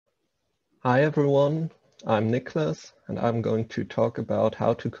Hi everyone, I'm Niklas and I'm going to talk about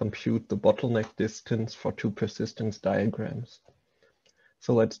how to compute the bottleneck distance for two persistence diagrams.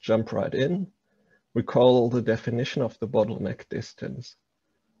 So let's jump right in. Recall the definition of the bottleneck distance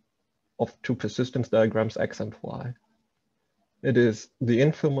of two persistence diagrams X and Y. It is the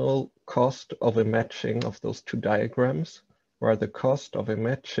informal cost of a matching of those two diagrams, where the cost of a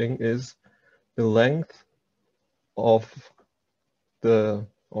matching is the length of the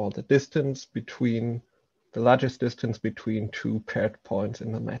distance between the largest distance between two paired points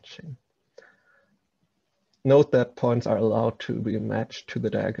in the matching. Note that points are allowed to be matched to the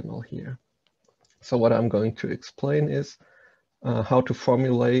diagonal here. So what I'm going to explain is how to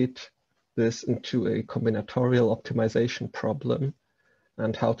formulate this into a combinatorial optimization problem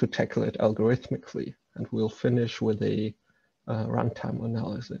and how to tackle it algorithmically. And we'll finish with a runtime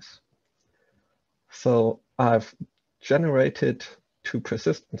analysis. So I've generated two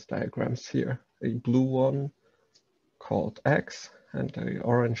persistence diagrams here, a blue one called X and a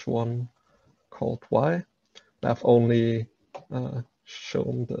orange one called Y. I've only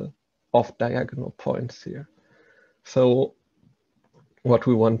shown the off-diagonal points here. So what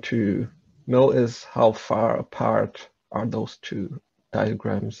we want to know is how far apart are those two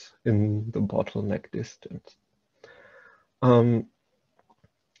diagrams in the bottleneck distance. And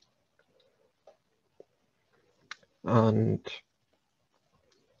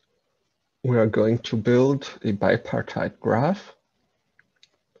we are going to build a bipartite graph,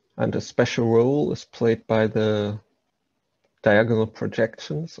 and a special role is played by the diagonal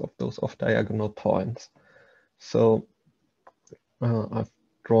projections of those off-diagonal points. So I've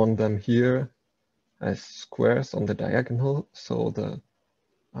drawn them here as squares on the diagonal. So the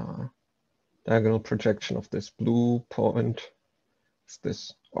diagonal projection of this blue point is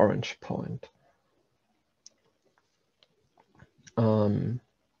this orange point.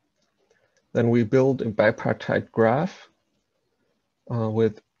 Then we build a bipartite graph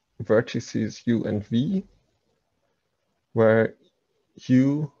with vertices U and V, where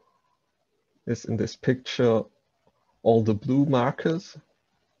U is in this picture all the blue markers,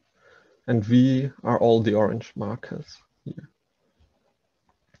 and V are all the orange markers here.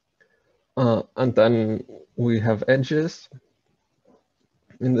 And then we have edges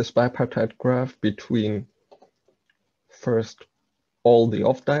in this bipartite graph between first all the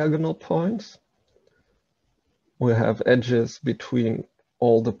off-diagonal points. We have edges between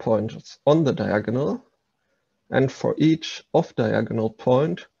all the points on the diagonal, and for each off-diagonal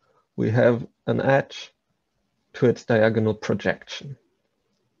point, we have an edge to its diagonal projection.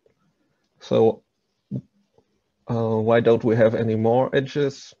 So why don't we have any more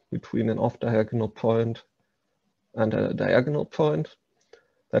edges between an off-diagonal point and a diagonal point?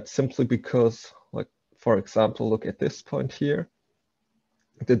 That's simply because, like, for example, look at this point here.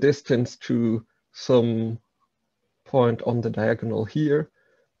 The distance to some point on the diagonal here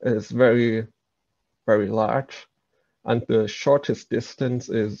is very, very large. And the shortest distance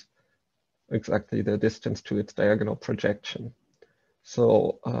is exactly the distance to its diagonal projection.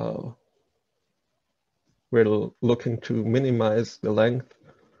 So we're looking to minimize the length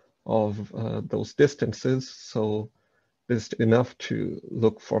of those distances. So this is enough to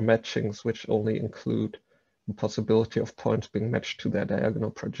look for matchings which only include the possibility of points being matched to their diagonal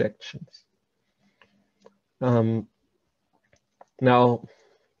projections. Now,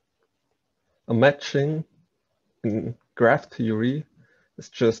 a matching in graph theory is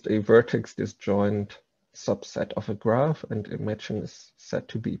just a vertex disjoint subset of a graph, and a matching is said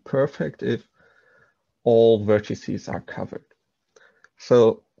to be perfect if all vertices are covered.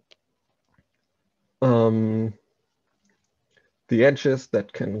 So the edges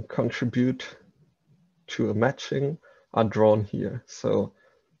that can contribute to a matching are drawn here. So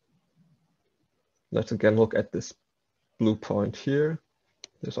let's again look at this blue point here.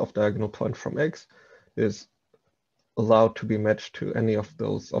 This off-diagonal point from X is allowed to be matched to any of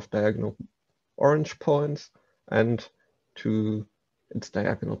those off-diagonal orange points and to its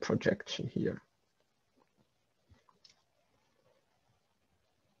diagonal projection here.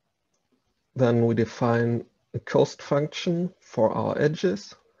 Then we define a cost function for our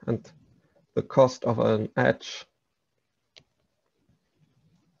edges, and the cost of an edge,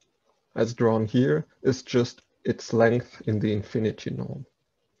 as drawn here, is just its length in the infinity norm.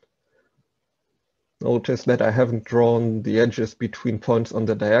 Notice that I haven't drawn the edges between points on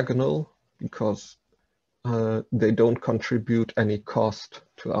the diagonal because they don't contribute any cost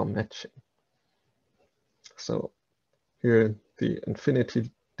to our matching. So here the infinity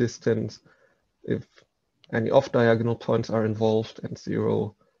distance if any off-diagonal points are involved, and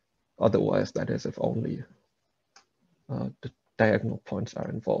 0 otherwise, that is if only the diagonal points are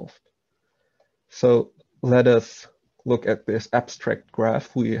involved. So let us look at this abstract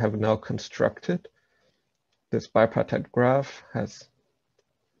graph we have now constructed. This bipartite graph has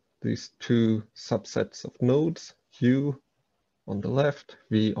these two subsets of nodes, U on the left,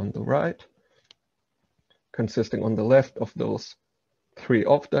 V on the right, consisting on the left of those three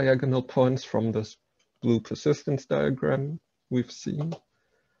off-diagonal points from this blue persistence diagram we've seen,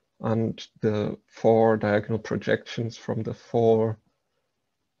 and the four diagonal projections from the four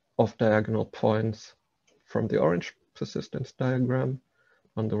off-diagonal points from the orange persistence diagram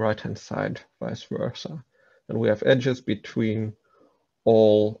on the right-hand side, vice versa. And we have edges between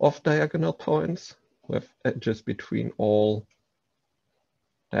all off-diagonal points. We have edges between all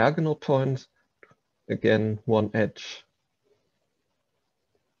diagonal points. Again, one edge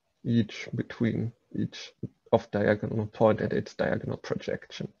each between each off-diagonal point and its diagonal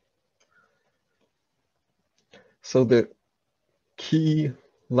projection. So the key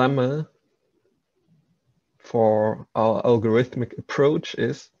lemma for our algorithmic approach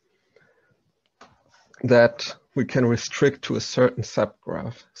is that we can restrict to a certain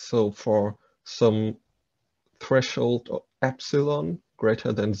subgraph. So for some threshold of epsilon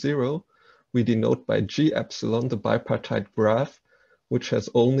greater than 0, we denote by G epsilon the bipartite graph, which has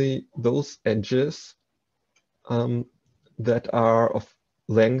only those edges that are of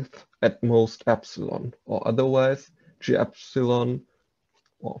length at most epsilon, or otherwise G epsilon,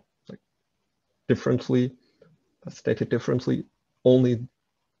 or like differently, stated differently, only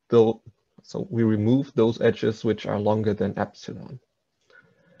though, so we remove those edges which are longer than epsilon.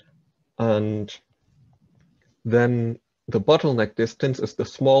 And then the bottleneck distance is the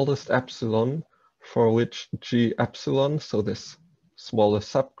smallest epsilon for which G epsilon, so this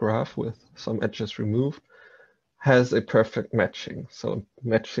smallest subgraph with some edges removed, has a perfect matching. So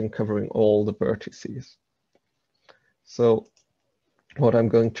matching covering all the vertices. So what I'm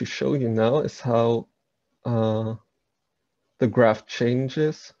going to show you now is how the graph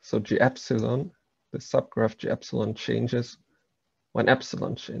changes. So G epsilon, the subgraph G epsilon changes when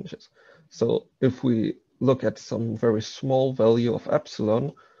epsilon changes. So if we look at some very small value of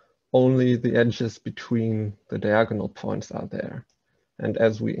epsilon, only the edges between the diagonal points are there. And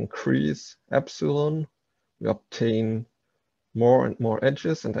as we increase epsilon, we obtain more and more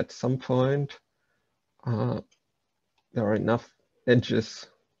edges, and at some point, there are enough edges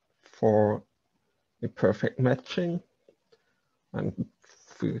for a perfect matching. And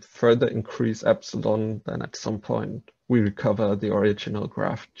if we further increase epsilon, then at some point, we recover the original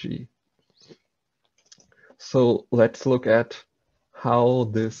graph G. So let's look at how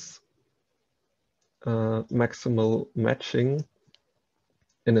this maximal matching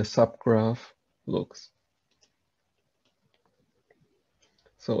in a subgraph looks.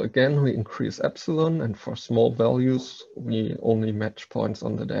 So again, we increase epsilon, and for small values, we only match points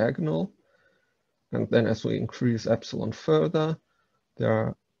on the diagonal. And then as we increase epsilon further,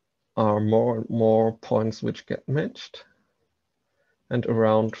 there are more and more points which get matched. And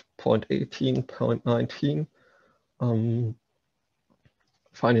around 0.18, 0.19,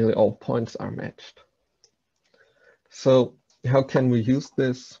 finally all points are matched. So how can we use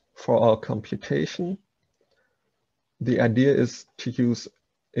this for our computation? The idea is to use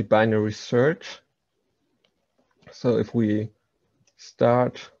a binary search. So if we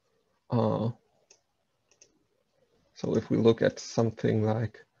start, so if we look at something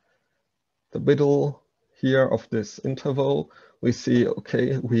like the middle here of this interval, we see,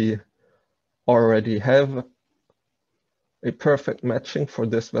 okay, we already have a perfect matching for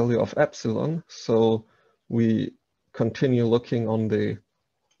this value of epsilon. So we continue looking on the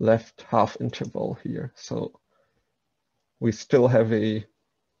left half interval here. So we still have a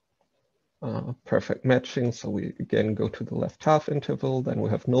perfect matching. So we again go to the left half interval, then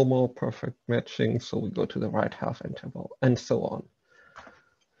we have no more perfect matching. So we go to the right half interval, and so on.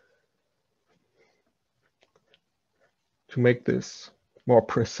 To make this more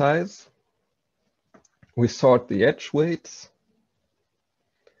precise, we sort the edge weights,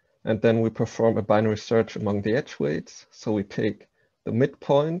 and then we perform a binary search among the edge weights. So we take the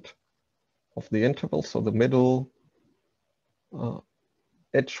midpoint of the interval, so the middle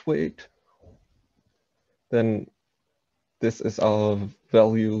edge weight. Then this is our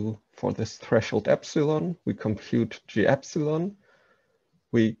value for this threshold epsilon. We compute G epsilon.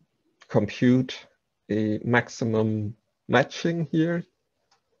 We compute a maximum matching here.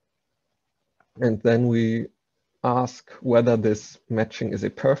 And then we ask whether this matching is a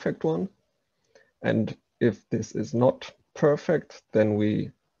perfect one. And if this is not perfect, then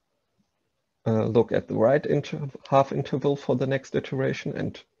we look at the right half interval for the next iteration.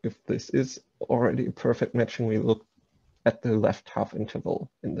 And if this is already a perfect matching, we look at the left half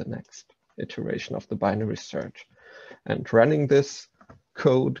interval in the next. iteration of the binary search. And running this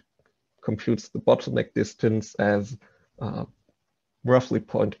code computes the bottleneck distance as roughly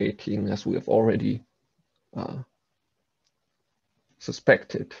 0.18, as we have already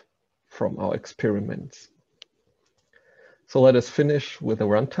suspected from our experiments. So let us finish with a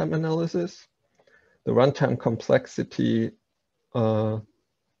runtime analysis. The runtime complexity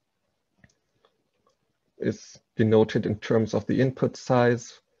is denoted in terms of the input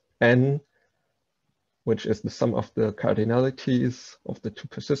size, n, which is the sum of the cardinalities of the two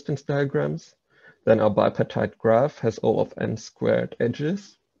persistence diagrams. Then our bipartite graph has O of n squared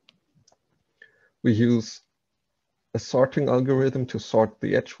edges. We use a sorting algorithm to sort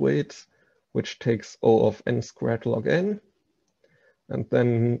the edge weights, which takes O of n squared log n. And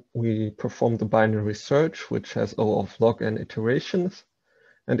then we perform the binary search, which has O of log n iterations.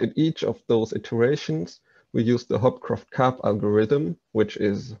 And in each of those iterations, we use the Hopcroft-Karp algorithm, which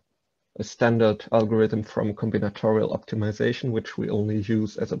is a standard algorithm from combinatorial optimization, which we only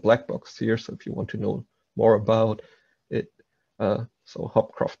use as a black box here. So if you want to know more about it, so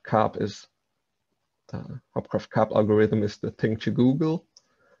Hopcroft-Karp algorithm is the thing to Google.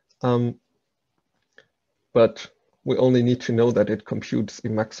 But we only need to know that it computes a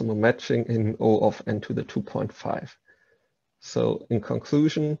maximal matching in O of n to the 2.5. So in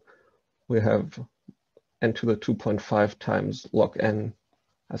conclusion, we have n to the 2.5 times log n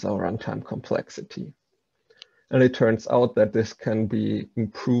as our runtime complexity. And it turns out that this can be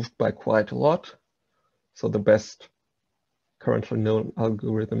improved by quite a lot. So the best currently known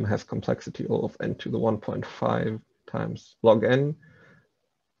algorithm has complexity O of n to the 1.5 times log n.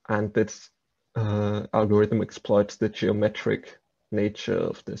 And this algorithm exploits the geometric nature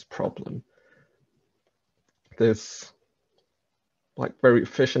of this problem. This very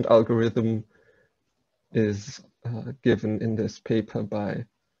efficient algorithm is given in this paper by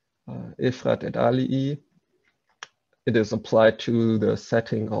Efrat et al. It is applied to the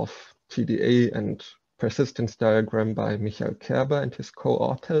setting of TDA and persistence diagram by Michael Kerber and his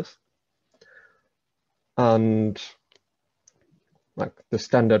co-authors. And the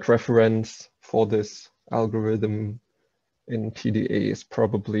standard reference for this algorithm in TDA is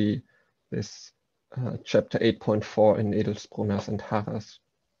probably this chapter 8.4 in Edelsbrunner's and Harrer's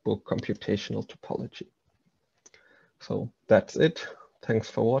book, Computational Topology. So that's it. Thanks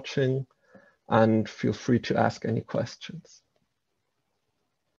for watching, and feel free to ask any questions.